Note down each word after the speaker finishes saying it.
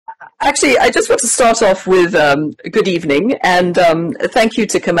Actually, I just want to start off with good evening, and thank you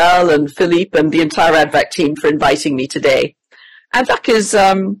to Kamal and Philippe and the entire ADVAC team for inviting me today. ADVAC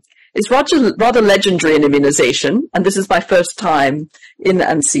is rather legendary in immunization, and this is my first time in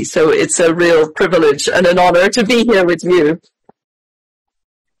ANSI, so it's a real privilege and an honor to be here with you.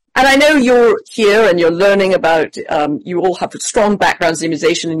 And I know you're here and you're learning about, you all have strong backgrounds in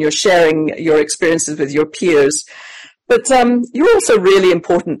immunization and you're sharing your experiences with your peers. But you're also really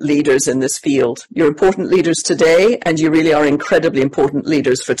important leaders in this field. You're important leaders today, and you really are incredibly important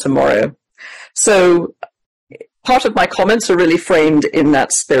leaders for tomorrow. So part of my comments are really framed in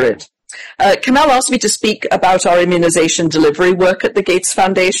that spirit. Kamal asked me to speak about our immunization delivery work at the Gates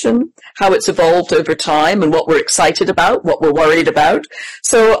Foundation, how it's evolved over time and what we're excited about, what we're worried about.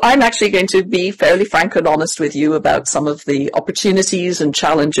 So I'm actually going to be fairly frank and honest with you about some of the opportunities and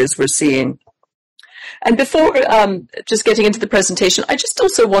challenges we're seeing. And before just getting into the presentation, I just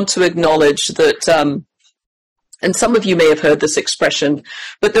also want to acknowledge that, and some of you may have heard this expression,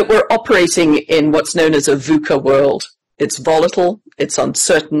 but that we're operating in what's known as a VUCA world. It's volatile, it's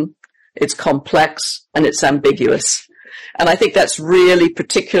uncertain, it's complex, and it's ambiguous. And I think that's really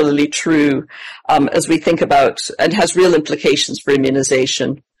particularly true as we think about, and has real implications for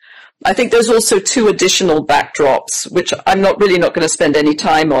immunization. I think there's also two additional backdrops, which I'm really not going to spend any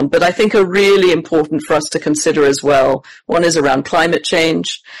time on, but I think are really important for us to consider as well. One is around climate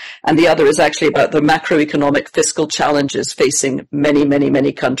change, and the other is actually about the macroeconomic fiscal challenges facing many, many,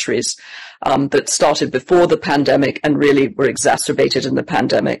 many countries that started before the pandemic and really were exacerbated in the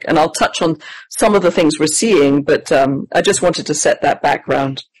pandemic. And I'll touch on some of the things we're seeing, but I just wanted to set that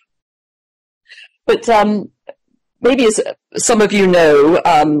background. But maybe as some of you know,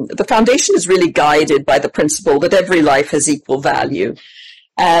 the foundation is really guided by the principle that every life has equal value.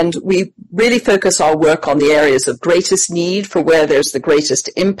 And we really focus our work on the areas of greatest need for where there's the greatest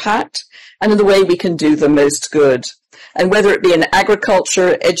impact and in the way we can do the most good. And whether it be in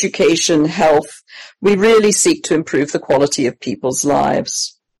agriculture, education, health, we really seek to improve the quality of people's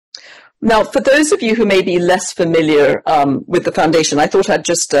lives. Now, for those of you who may be less familiar with the foundation, I thought I'd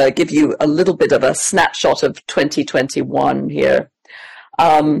just give you a little bit of a snapshot of 2021 here.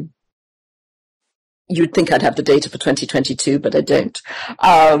 You'd think I'd have the data for 2022, but I don't.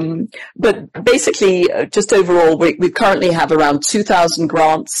 But basically, just overall, we currently have around 2,000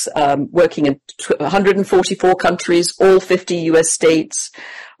 grants working in 144 countries, all 50 US states,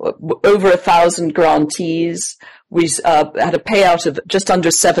 over 1,000 grantees. We had a payout of just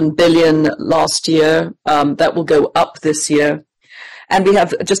under 7 billion last year. That will go up this year. And we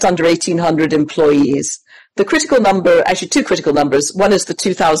have just under 1,800 employees. The critical number, actually two critical numbers. One is the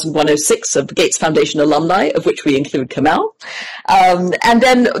 2,106 of the Gates Foundation alumni, of which we include Kamal. And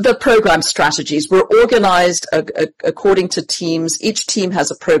then the program strategies. We're organized according to teams. Each team has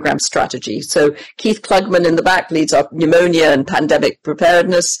a program strategy. So Keith Klugman in the back leads our pneumonia and pandemic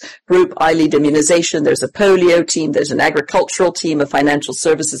preparedness group. I lead immunization. There's a polio team. There's an agricultural team, a financial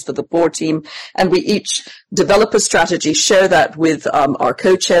services for the poor team. And we each develop a strategy, share that with our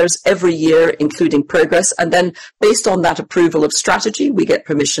co-chairs every year, including progress. And then based on that approval of strategy, we get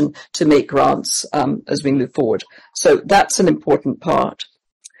permission to make grants as we move forward. So that's an important part.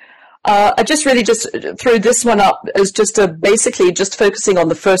 I just really threw this one up as just basically just focusing on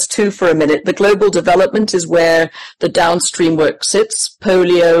the first two for a minute. The global development is where the downstream work sits.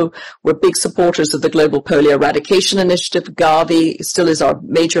 Polio, we're big supporters of the Global Polio Eradication Initiative. Gavi still is our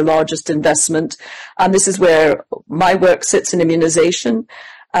major largest investment. And this is where my work sits in immunization,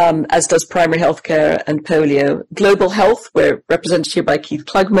 as does primary healthcare and polio. Global health, we're represented here by Keith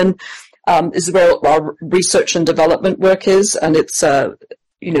Klugman, is where our research and development work is, and it's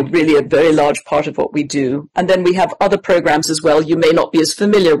really a very large part of what we do. And then we have other programs as well you may not be as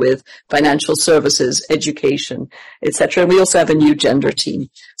familiar with: financial services, education, etc. And we also have a new gender team.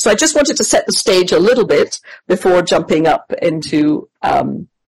 So I just wanted to set the stage a little bit before jumping up into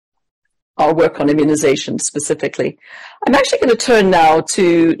our work on immunization specifically. I'm actually going to turn now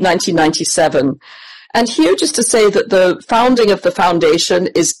to 1997. And here just to say that the founding of the foundation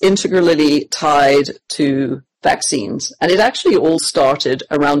is integrally tied to vaccines. And it actually all started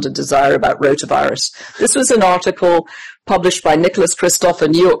around a desire about rotavirus. This was an article published by Nicholas Kristof, a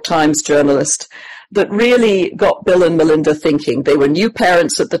New York Times journalist, that really got Bill and Melinda thinking. They were new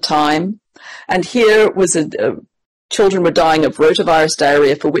parents at the time. And here was children were dying of rotavirus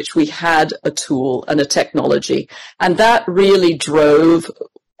diarrhea for which we had a tool and a technology. And that really drove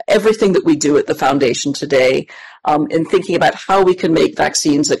everything that we do at the foundation today in thinking about how we can make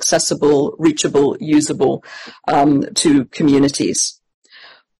vaccines accessible, reachable, usable to communities.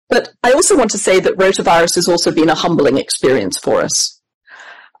 But I also want to say that rotavirus has also been a humbling experience for us.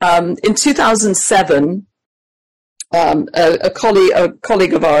 In 2007, a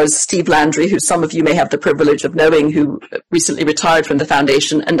colleague of ours, Steve Landry, who some of you may have the privilege of knowing, who recently retired from the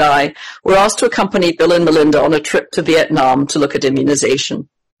foundation, and I were asked to accompany Bill and Melinda on a trip to Vietnam to look at immunization.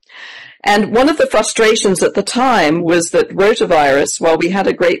 And one of the frustrations at the time was that rotavirus, while we had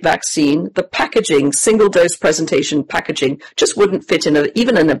a great vaccine, the packaging, single-dose presentation packaging, just wouldn't fit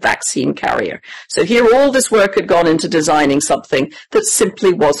even in a vaccine carrier. So here all this work had gone into designing something that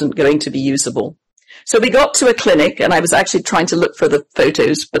simply wasn't going to be usable. So we got to a clinic, and I was actually trying to look for the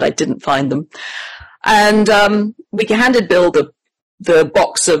photos, but I didn't find them. And we handed Bill the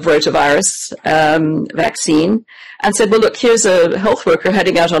box of rotavirus vaccine and said, well, look, here's a health worker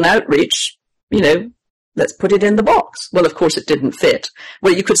heading out on outreach, let's put it in the box. Well, of course, it didn't fit.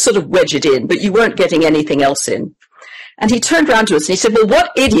 Well, you could sort of wedge it in, but you weren't getting anything else in. And he turned around to us and he said, well,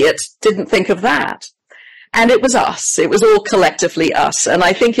 what idiot didn't think of that? And it was us. It was all collectively us. And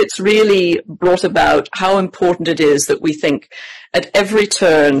I think it's really brought about how important it is that we think at every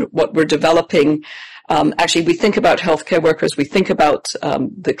turn what we're developing. Actually, we think about healthcare workers, we think about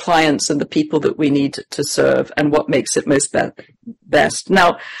the clients and the people that we need to serve and what makes it most best.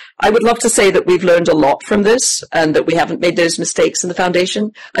 Now, I would love to say that we've learned a lot from this and that we haven't made those mistakes in the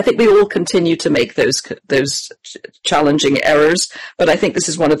foundation. I think we all continue to make those challenging errors, but I think this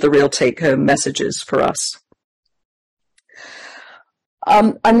is one of the real take-home messages for us.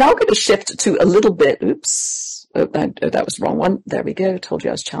 I'm now going to shift to a little bit, oops, that was the wrong one. There we go, told you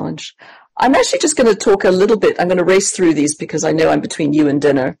I was challenged. I'm actually just going to talk a little bit. I'm going to race through these because I know I'm between you and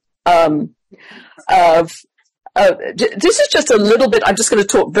dinner. This is just a little bit. I'm just going to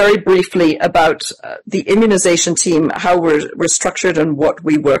talk very briefly about the immunization team, how we're structured and what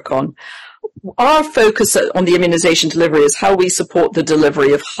we work on. Our focus on the immunization delivery is how we support the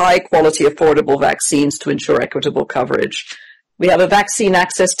delivery of high quality, affordable vaccines to ensure equitable coverage. We have a vaccine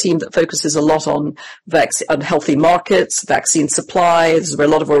access team that focuses a lot on healthy markets, vaccine supply. This is where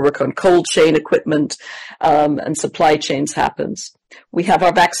a lot of our work on cold chain equipment and supply chains happens. We have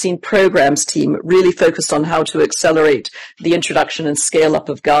our vaccine programs team really focused on how to accelerate the introduction and scale up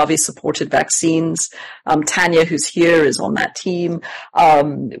of Gavi-supported vaccines. Tanya, who's here, is on that team.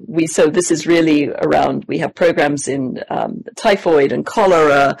 So this is really around, we have programs in typhoid and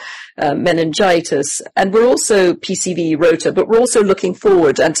cholera, meningitis, and we're also PCV, Rota, but we're also looking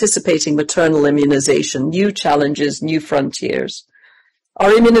forward, anticipating maternal immunization, new challenges, new frontiers.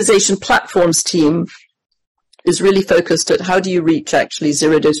 Our immunization platforms team is really focused at how do you reach actually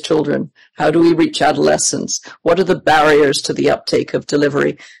zero-dose children? How do we reach adolescents? What are the barriers to the uptake of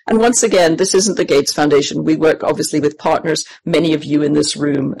delivery? And once again, this isn't the Gates Foundation. We work obviously with partners, many of you in this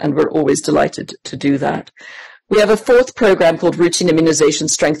room, and we're always delighted to do that. We have a fourth program called Routine Immunization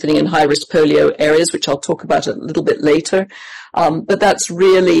Strengthening in High-Risk Polio Areas, which I'll talk about a little bit later. But that's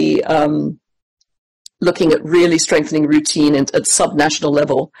really looking at really strengthening routine at subnational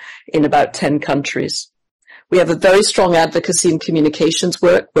level in about 10 countries. We have a very strong advocacy and communications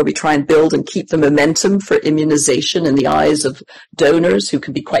work where we try and build and keep the momentum for immunization in the eyes of donors who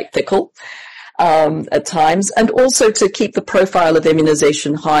can be quite fickle at times, and also to keep the profile of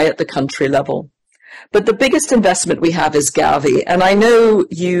immunization high at the country level. But the biggest investment we have is Gavi, and I know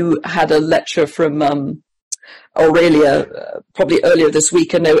you had a lecture from Aurelia probably earlier this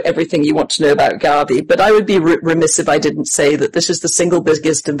week and know everything you want to know about Gavi, but I would be remiss if I didn't say that this is the single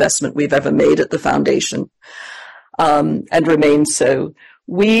biggest investment we've ever made at the foundation, and remains so.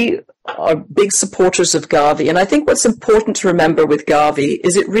 We are big supporters of Gavi, and I think what's important to remember with Gavi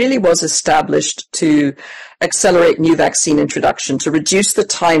is it really was established to accelerate new vaccine introduction, to reduce the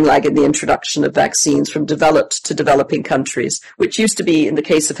time lag in the introduction of vaccines from developed to developing countries, which used to be, in the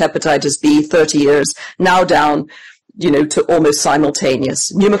case of hepatitis B, 30 years, now down to almost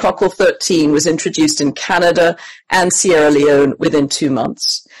simultaneous. Pneumococcal 13 was introduced in Canada and Sierra Leone within 2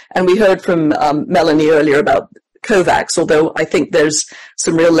 months. And we heard from Melanie earlier about COVAX, although I think there's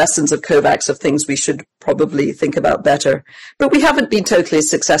some real lessons of COVAX of things we should probably think about better. But we haven't been totally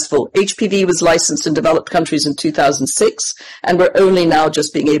successful. HPV was licensed in developed countries in 2006, and we're only now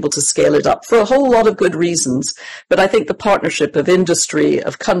just being able to scale it up for a whole lot of good reasons. But I think the partnership of industry,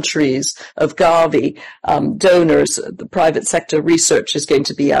 of countries, of Gavi, donors, the private sector research is going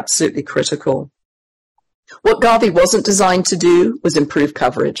to be absolutely critical. What Gavi wasn't designed to do was improve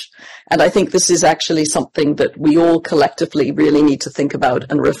coverage. And I think this is actually something that we all collectively really need to think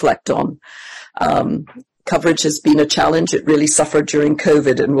about and reflect on. Coverage has been a challenge. It really suffered during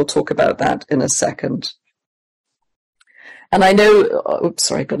COVID, and we'll talk about that in a second. And I know, oops,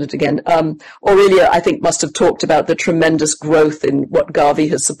 sorry, I got it again. Aurelia, I think, must have talked about the tremendous growth in what Gavi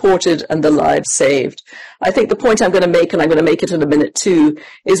has supported and the lives saved. I think the point I'm going to make, and I'm going to make it in a minute too,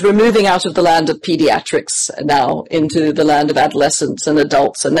 is we're moving out of the land of pediatrics now into the land of adolescents and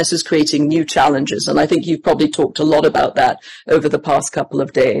adults, and this is creating new challenges. And I think you've probably talked a lot about that over the past couple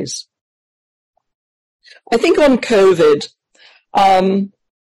of days. I think on COVID,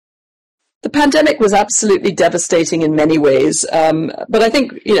 the pandemic was absolutely devastating in many ways, but I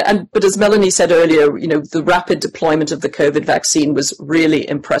think, but as Melanie said earlier, the rapid deployment of the COVID vaccine was really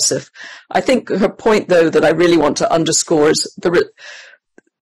impressive. I think her point, though, that I really want to underscore is that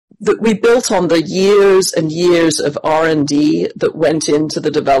we built on the years and years of R&D that went into the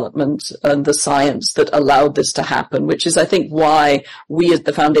development and the science that allowed this to happen, which is, I think, why we at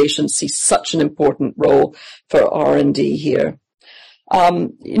the Foundation see such an important role for R&D here.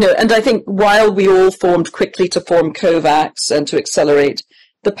 And I think while we all formed quickly to form COVAX and to accelerate,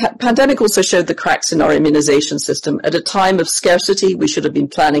 the pandemic also showed the cracks in our immunization system. At a time of scarcity, we should have been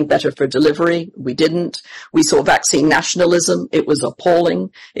planning better for delivery. We didn't. We saw vaccine nationalism. It was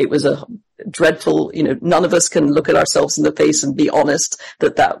appalling. It was a dreadful, none of us can look at ourselves in the face and be honest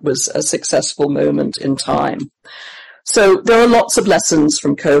that that was a successful moment in time. So there are lots of lessons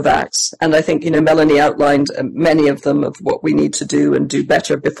from COVAX, and I think, Melanie outlined many of them of what we need to do and do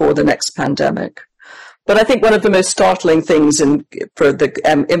better before the next pandemic. But I think one of the most startling things for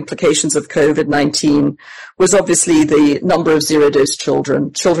the implications of COVID-19 was obviously the number of zero-dose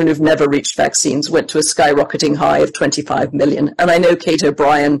children who've never reached vaccines went to a skyrocketing high of 25 million. And I know Kate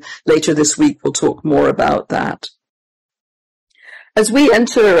O'Brien later this week will talk more about that. As we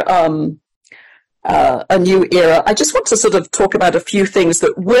enter a new era, I just want to sort of talk about a few things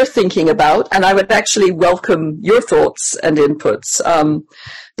that we're thinking about, and I would actually welcome your thoughts and inputs.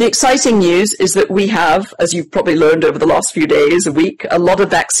 The exciting news is that we have, as you've probably learned over the last few days, a week, a lot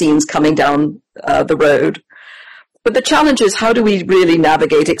of vaccines coming down the road. But the challenge is, how do we really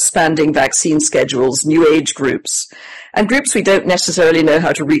navigate expanding vaccine schedules, new age groups, and groups we don't necessarily know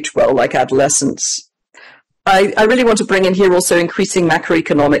how to reach well, like adolescents? I really want to bring in here also increasing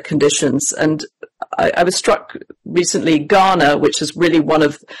macroeconomic conditions. And I was struck recently, Ghana, which is really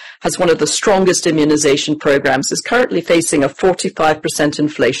has one of the strongest immunization programs, is currently facing a 45%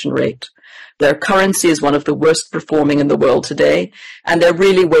 inflation rate. Their currency is one of the worst performing in the world today, and they're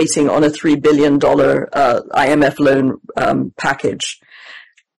really waiting on a $3 billion IMF loan package.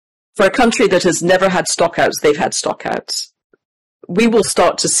 For a country that has never had stockouts, they've had stockouts. We will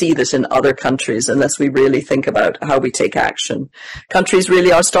start to see this in other countries unless we really think about how we take action. Countries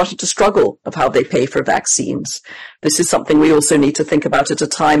really are starting to struggle of how they pay for vaccines. This is something we also need to think about at a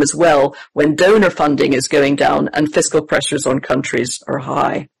time as well when donor funding is going down and fiscal pressures on countries are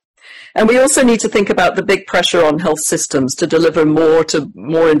high. And we also need to think about the big pressure on health systems to deliver more to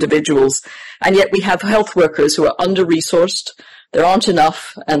more individuals. And yet we have health workers who are under-resourced, there aren't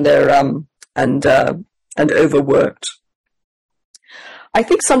enough, and they're overworked. I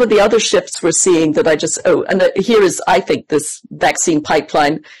think some of the other shifts we're seeing that here is, I think, this vaccine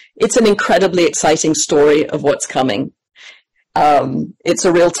pipeline. It's an incredibly exciting story of what's coming. It's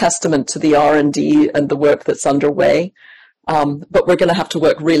a real testament to the R&D and the work that's underway. But we're going to have to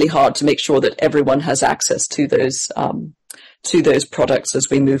work really hard to make sure that everyone has access to those products as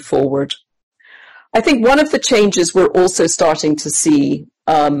we move forward. I think one of the changes we're also starting to see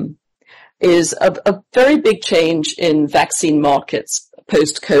is a very big change in vaccine markets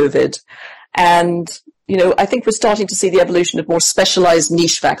post-COVID. And, I think we're starting to see the evolution of more specialized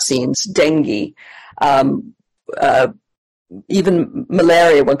niche vaccines, dengue, even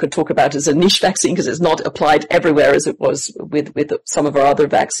malaria, one could talk about as a niche vaccine because it's not applied everywhere as it was with some of our other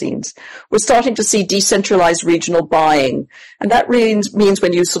vaccines. We're starting to see decentralized regional buying. And that means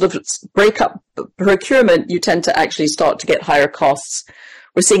when you sort of break up procurement, you tend to actually start to get higher costs.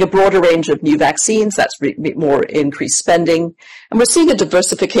 We're seeing a broader range of new vaccines. That's more increased spending. And we're seeing a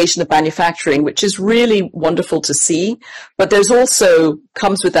diversification of manufacturing, which is really wonderful to see. But there's also,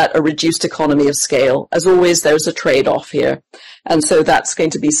 comes with that, a reduced economy of scale. As always, there's a trade-off here. And so that's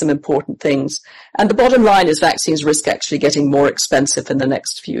going to be some important things. And the bottom line is vaccines risk actually getting more expensive in the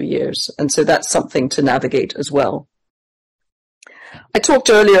next few years. And so that's something to navigate as well. I talked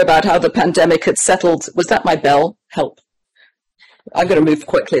earlier about how the pandemic had settled. Was that my bell? Help. I'm going to move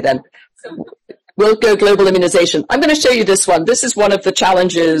quickly then. We'll go global immunization. I'm going to show you this one. This is one of the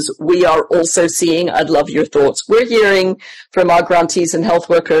challenges we are also seeing. I'd love your thoughts. We're hearing from our grantees and health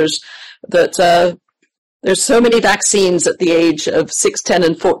workers that there's so many vaccines at the age of 6, 10,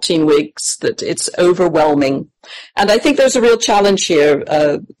 and 14 weeks that it's overwhelming. And I think there's a real challenge here.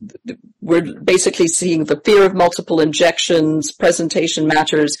 We're basically seeing the fear of multiple injections, presentation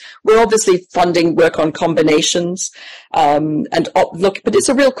matters. We're obviously funding work on combinations, but it's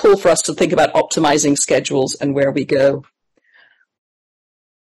a real call for us to think about optimizing schedules and where we go.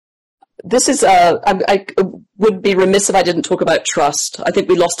 This is, I would be remiss if I didn't talk about trust. I think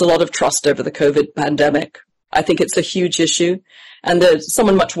we lost a lot of trust over the COVID pandemic. I think it's a huge issue. And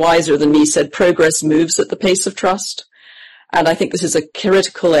someone much wiser than me said progress moves at the pace of trust. And I think this is a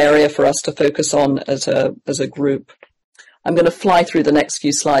critical area for us to focus on as a group. I'm going to fly through the next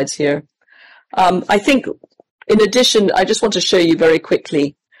few slides here. I think, in addition, I just want to show you very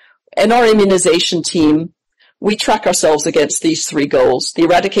quickly, in our immunization team, we track ourselves against these three goals. The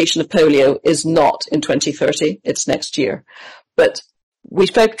eradication of polio is not in 2030, it's next year. But we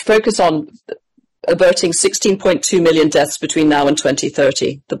focus on averting 16.2 million deaths between now and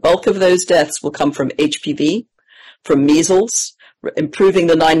 2030. The bulk of those deaths will come from HPV, from measles, improving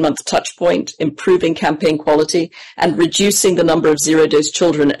the 9-month touch point, improving campaign quality, and reducing the number of zero-dose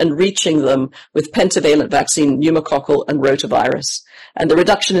children and reaching them with pentavalent vaccine, pneumococcal, and rotavirus. And the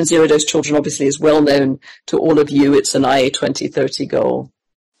reduction in zero-dose children obviously is well known to all of you. It's an IA 2030 goal.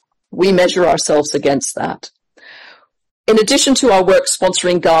 We measure ourselves against that. In addition to our work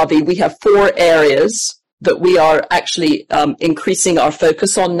sponsoring Gavi, we have 4 areas that we are actually increasing our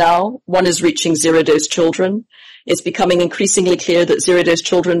focus on now. One is reaching zero-dose children. It's becoming increasingly clear that zero-dose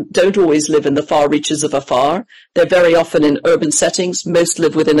children don't always live in the far reaches of afar. They're very often in urban settings. Most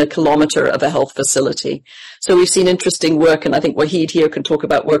live within a kilometre of a health facility. So we've seen interesting work, and I think Wahid here can talk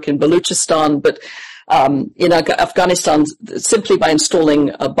about work in Baluchistan, but in Afghanistan, simply by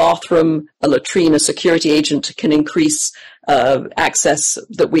installing a bathroom, a latrine, a security agent can increase access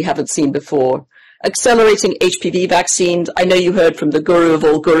that we haven't seen before. Accelerating HPV vaccines. I know you heard from the guru of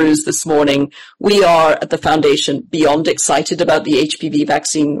all gurus this morning. We are at the foundation beyond excited about the HPV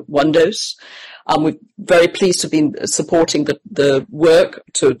vaccine 1 dose. We're very pleased to have been supporting the work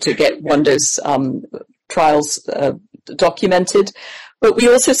to get 1 dose trials documented. But we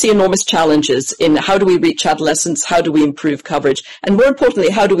also see enormous challenges in how do we reach adolescents, how do we improve coverage, and more importantly,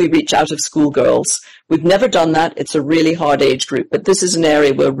 how do we reach out of school girls? We've never done that. It's a really hard age group, but this is an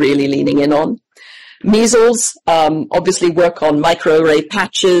area we're really leaning in on. Measles, obviously work on microarray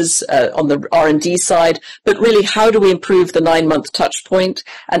patches on the R&D side, but really how do we improve the 9-month touch point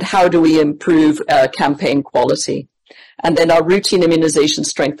and how do we improve campaign quality? And then our routine immunization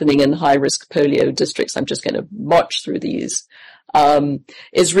strengthening in high-risk polio districts, I'm just going to march through these,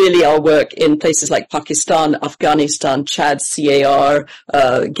 is really our work in places like Pakistan, Afghanistan, Chad, CAR,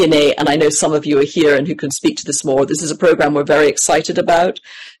 Guinea, and I know some of you are here and who can speak to this more. This is a program we're very excited about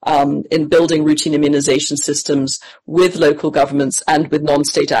in building routine immunization systems with local governments and with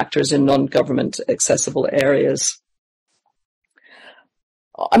non-state actors in non-government accessible areas.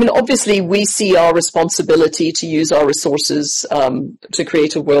 I mean, obviously, we see our responsibility to use our resources to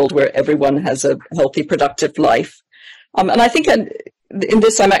create a world where everyone has a healthy, productive life. And I think in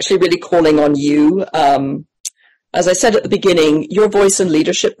this, I'm actually really calling on you. As I said at the beginning, your voice and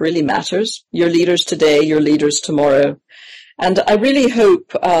leadership really matters. You're leaders today, you're leaders tomorrow. And I really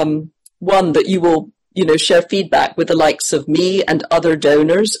hope, one, that you will, share feedback with the likes of me and other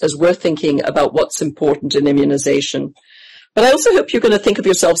donors as we're thinking about what's important in immunization. But I also hope you're going to think of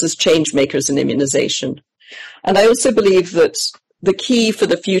yourselves as change makers in immunization. And I also believe that the key for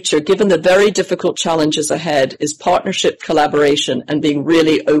the future, given the very difficult challenges ahead, is partnership, collaboration, and being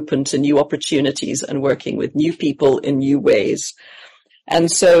really open to new opportunities and working with new people in new ways. And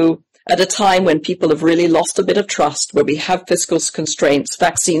so at a time when people have really lost a bit of trust, where we have fiscal constraints,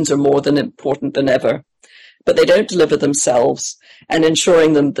 vaccines are more than important than ever. But they don't deliver themselves, and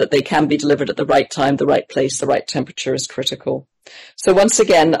ensuring them that they can be delivered at the right time, the right place, the right temperature is critical. So once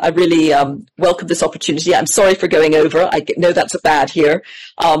again, I really welcome this opportunity. I'm sorry for going over. I know that's a bad here,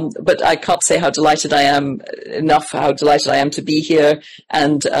 but I can't say how delighted I am to be here,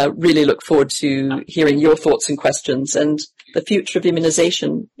 and really look forward to hearing your thoughts and questions. And the future of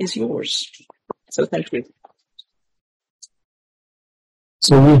immunization is yours. So thank you.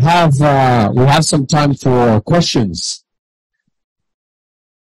 So we have some time for questions.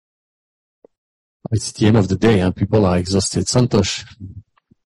 It's the end of the day and people are exhausted. Santosh.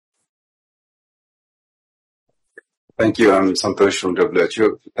 Thank you. I'm Santosh from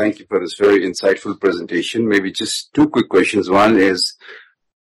WHO. Thank you for this very insightful presentation. Maybe just 2 quick questions. One is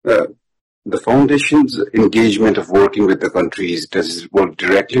the foundation's engagement of working with the countries. Does it work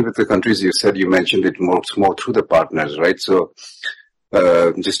directly with the countries? You mentioned it works more through the partners, right? So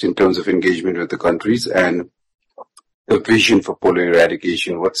just in terms of engagement with the countries and the vision for polio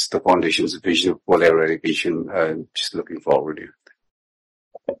eradication. What's the foundation's vision of polio eradication? Just looking forward here.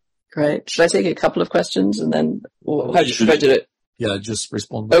 Great. Should I take a couple of questions and then, or how should I do it? Yeah, just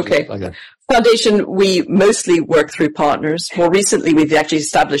respond. Okay. Foundation, we mostly work through partners. More recently, we've actually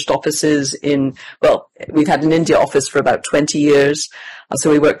established offices we've had an India office for about 20 years.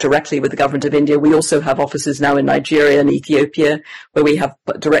 So we work directly with the government of India. We also have offices now in Nigeria and Ethiopia where we have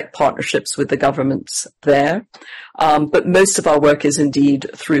direct partnerships with the governments there. But most of our work is indeed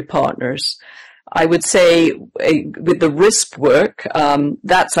through partners. I would say with the RISP work,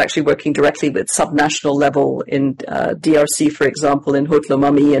 that's actually working directly with subnational level in DRC, for example, in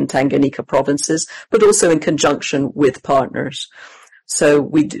Haut-Lomami and Tanganyika provinces, but also in conjunction with partners. So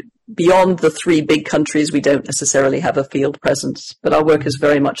beyond the three big countries, we don't necessarily have a field presence, but our work is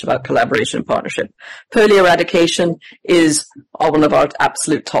very much about collaboration and partnership. Polio eradication is one of our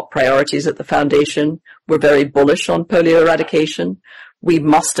absolute top priorities at the Foundation. We're very bullish on polio eradication. We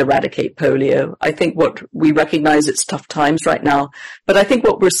must eradicate polio. I think we recognize it's tough times right now, but I think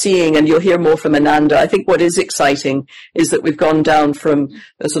what we're seeing, and you'll hear more from Ananda, I think what is exciting is that we've gone down from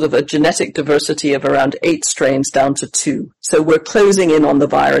a sort of a genetic diversity of around 8 strains down to 2. So we're closing in on the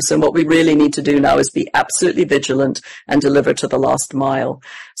virus, and what we really need to do now is be absolutely vigilant and deliver to the last mile.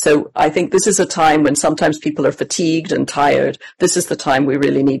 So I think this is a time when sometimes people are fatigued and tired. This is the time we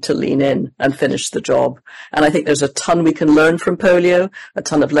really need to lean in and finish the job. And I think there's a ton we can learn from polio, a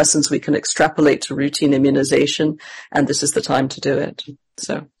ton of lessons we can extrapolate to routine immunization, and this is the time to do it.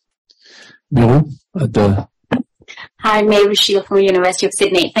 So, Hi, Mary Shield from the University of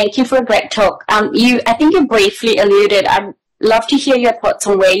Sydney. Thank you for a great talk. I think you briefly alluded. I'd love to hear your thoughts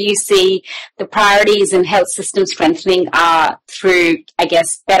on where you see the priorities in health system strengthening are through, I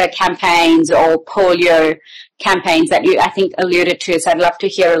guess, better campaigns or polio campaigns that you, I think, alluded to. So I'd love to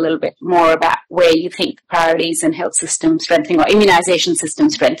hear a little bit more about where you think the priorities in health system strengthening or immunization system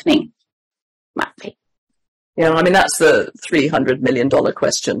strengthening might be. Yeah, I mean, that's the $300 million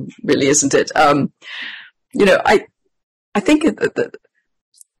question, really, isn't it? I think that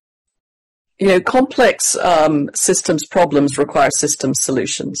complex systems problems require system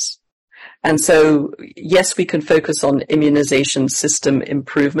solutions. And so, yes, we can focus on immunization system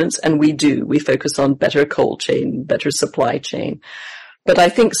improvements, and we do. We focus on better cold chain, better supply chain. But I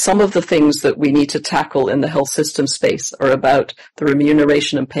think some of the things that we need to tackle in the health system space are about the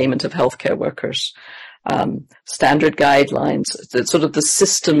remuneration and payment of healthcare workers. Standard guidelines, sort of the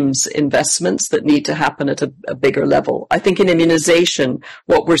systems investments that need to happen at a bigger level. I think in immunization,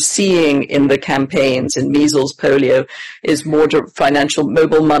 what we're seeing in the campaigns in measles, polio, is more financial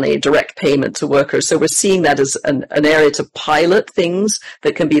mobile money, direct payment to workers. So we're seeing that as an area to pilot things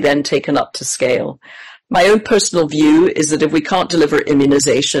that can be then taken up to scale. My own personal view is that if we can't deliver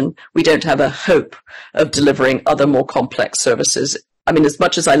immunization, we don't have a hope of delivering other more complex services. I mean, as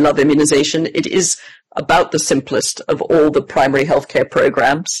much as I love immunization, it is about the simplest of all the primary healthcare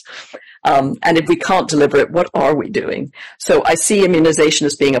programs. And if we can't deliver it, what are we doing? So I see immunization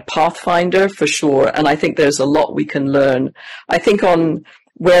as being a pathfinder for sure. And I think there's a lot we can learn. I think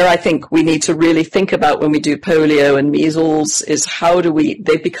where I think we need to really think about when we do polio and measles is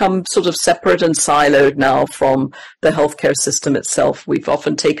they've become sort of separate and siloed now from the healthcare system itself. We've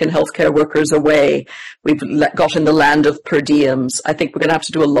often taken healthcare workers away. We've got in the land of per diems. I think we're going to have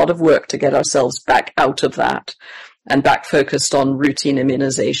to do a lot of work to get ourselves back out of that and back focused on routine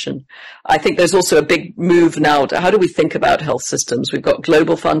immunization. I think there's also a big move now to how do we think about health systems? We've got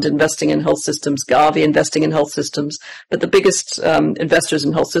Global Fund investing in health systems, Gavi investing in health systems, but the biggest investors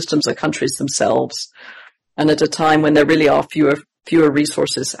in health systems are countries themselves. And at a time when there really are fewer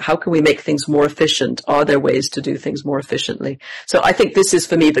resources, how can we make things more efficient? Are there ways to do things more efficiently? So I think this is,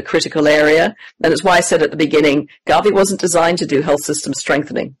 for me, the critical area. And it's why I said at the beginning, Gavi wasn't designed to do health system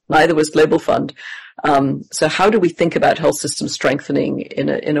strengthening. Neither was Global Fund. So how do we think about health system strengthening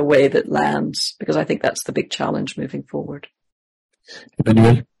in a way that lands? Because I think that's the big challenge moving forward.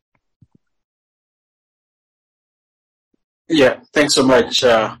 Emmanuel? Yeah, thanks so much,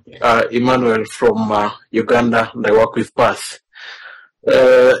 Emmanuel from Uganda, and I work with Path.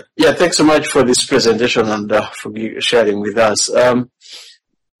 Thanks so much for this presentation and for sharing with us.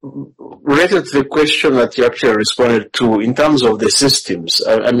 Related to the question that you actually responded to, in terms of the systems,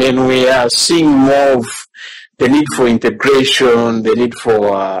 I mean, we are seeing more of the need for integration, the need for,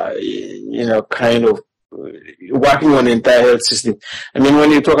 kind of working on the entire health system. I mean,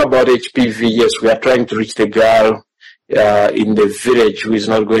 when you talk about HPV, yes, we are trying to reach the girl in the village who is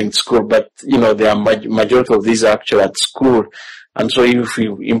not going to school, but, the majority of these are actually at school. And so if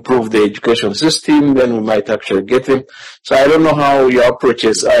we improve the education system, then we might actually get them. So I don't know how your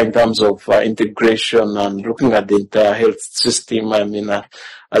approaches are in terms of integration and looking at the entire health system. I mean,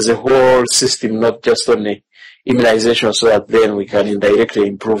 as a whole system, not just only immunization so that then we can indirectly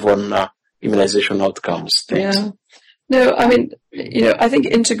improve on immunization outcomes. Thanks. Yeah. No, I mean, I think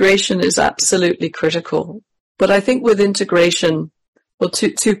integration is absolutely critical. But I think with integration, well,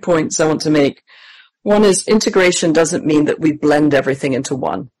 two points I want to make. One is integration doesn't mean that we blend everything into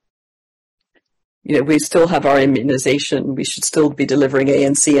one. We still have our immunization. We should still be delivering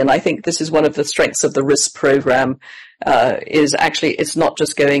ANC. And I think this is one of the strengths of the RISP program, is actually it's not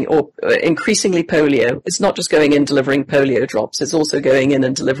just going, or increasingly polio, it's not just going in delivering polio drops. It's also going in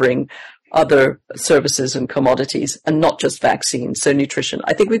and delivering other services and commodities, and not just vaccines, so nutrition.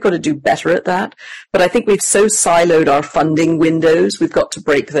 I think we've got to do better at that. But I think we've so siloed our funding windows, we've got to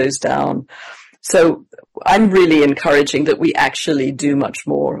break those down. So I'm really encouraging that we actually do much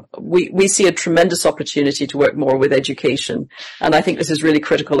more. We see a tremendous opportunity to work more with education. And I think this is really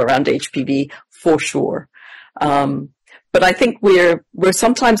critical around HPV for sure. But I think we're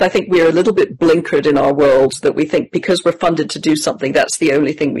sometimes I think we're a little bit blinkered in our world, that we think because we're funded to do something, that's the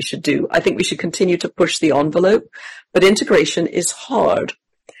only thing we should do. I think we should continue to push the envelope, but integration is hard.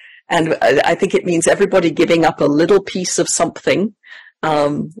 And I think it means everybody giving up a little piece of something.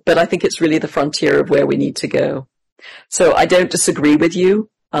 But I think it's really the frontier of where we need to go. So I don't disagree with you,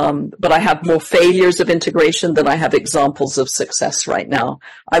 but I have more failures of integration than I have examples of success right now.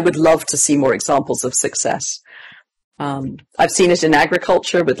 I would love to see more examples of success. I've seen it in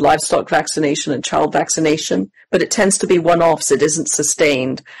agriculture with livestock vaccination and child vaccination, but it tends to be one-offs. It isn't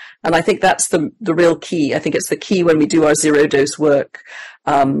sustained. And I think that's the real key. I think it's the key when we do our zero-dose work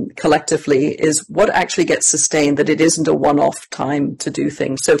collectively, is what actually gets sustained, that it isn't a one-off time to do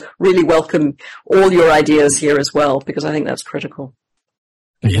things. So really welcome all your ideas here as well, because I think that's critical.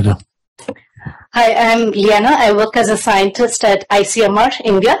 Liana. Hi, I'm Liana. I work as a scientist at ICMR,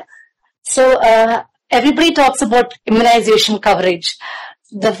 India. So everybody talks about immunization coverage.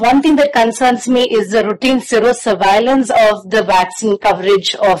 The one thing that concerns me is the routine sero-surveillance of the vaccine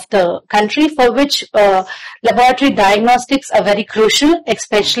coverage of the country, for which laboratory diagnostics are very crucial,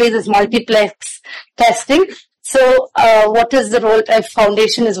 especially this multiplex testing. So what is the role if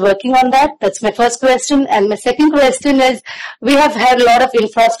Foundation is working on that? That's my first question. And my second question is, we have had a lot of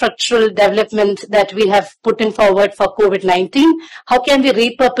infrastructural development that we have put in forward for COVID-19. How can we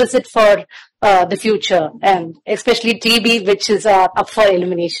repurpose it for the future, and especially TB, which is up for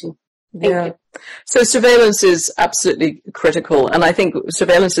elimination? Thank you. So surveillance is absolutely critical. And I think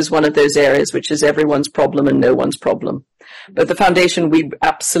surveillance is one of those areas which is everyone's problem and no one's problem. But the Foundation, we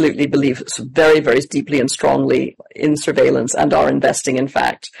absolutely believe very, very deeply and strongly in surveillance, and are investing, in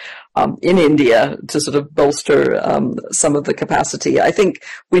fact, in India to sort of bolster some of the capacity. I think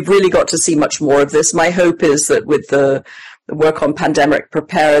we've really got to see much more of this. My hope is that with the work on pandemic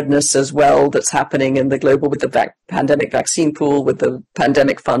preparedness as well that's happening in the global, with the pandemic vaccine pool, with the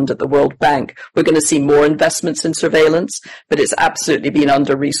pandemic fund at the World Bank, we're going to see more investments in surveillance, but it's absolutely been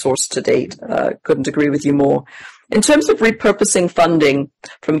under-resourced to date. Couldn't agree with you more. In terms of repurposing funding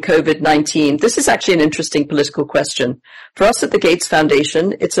from COVID-19, this is actually an interesting political question. For us at the Gates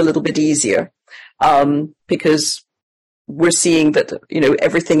Foundation, it's a little bit easier because we're seeing that,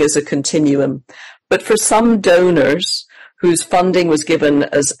 everything is a continuum. But for some donors whose funding was given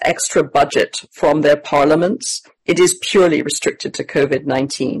as extra budget from their parliaments, it is purely restricted to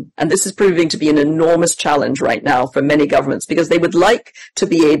COVID-19. And this is proving to be an enormous challenge right now for many governments, because they would like to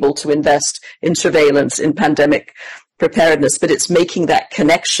be able to invest in surveillance, in pandemic preparedness, but it's making that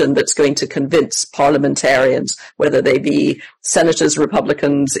connection that's going to convince parliamentarians, whether they be senators,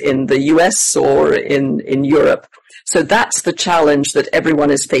 Republicans in the US or in Europe. So that's the challenge that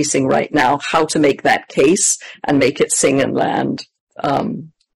everyone is facing right now, how to make that case and make it sing and land.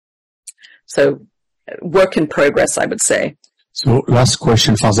 So work in progress, I would say. So last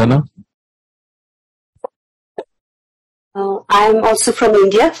question, Farzana. I'm also from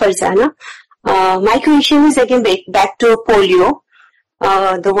India, Farzana. My question is again back to polio.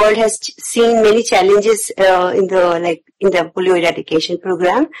 The world has seen many challenges in the polio eradication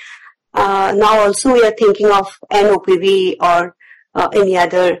program. Now also we are thinking of NOPV or any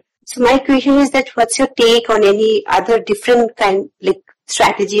other. So my question is that what's your take on any other different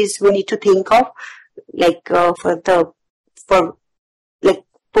strategies we need to think of, for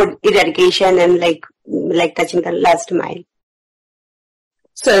eradication and like touching the last mile?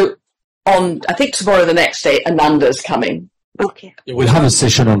 So I think tomorrow, the next day, Ananda's coming. Okay. We'll have a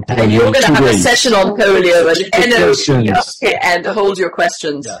session on polio. And you're going to have a session on polio and hold your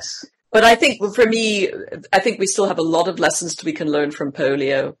questions. Yes. But I think for me, I think we still have a lot of lessons we can learn from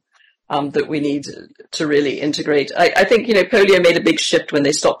polio. that we need to really integrate. I think, polio made a big shift when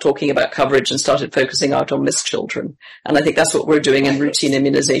they stopped talking about coverage and started focusing out on missed children. And I think that's what we're doing in routine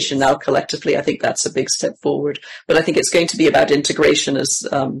immunization now collectively. I think that's a big step forward. But I think it's going to be about integration, as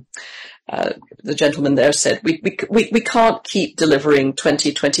the gentleman there said. We can't keep delivering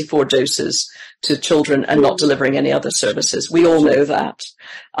 24 doses to children and not delivering any other services. We all know that.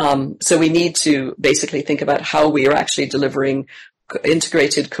 So we need to basically think about how we are actually delivering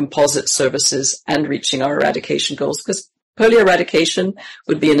integrated composite services and reaching our eradication goals, because polio eradication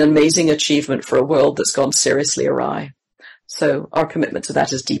would be an amazing achievement for a world that's gone seriously awry. So our commitment to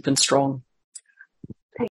that is deep and strong.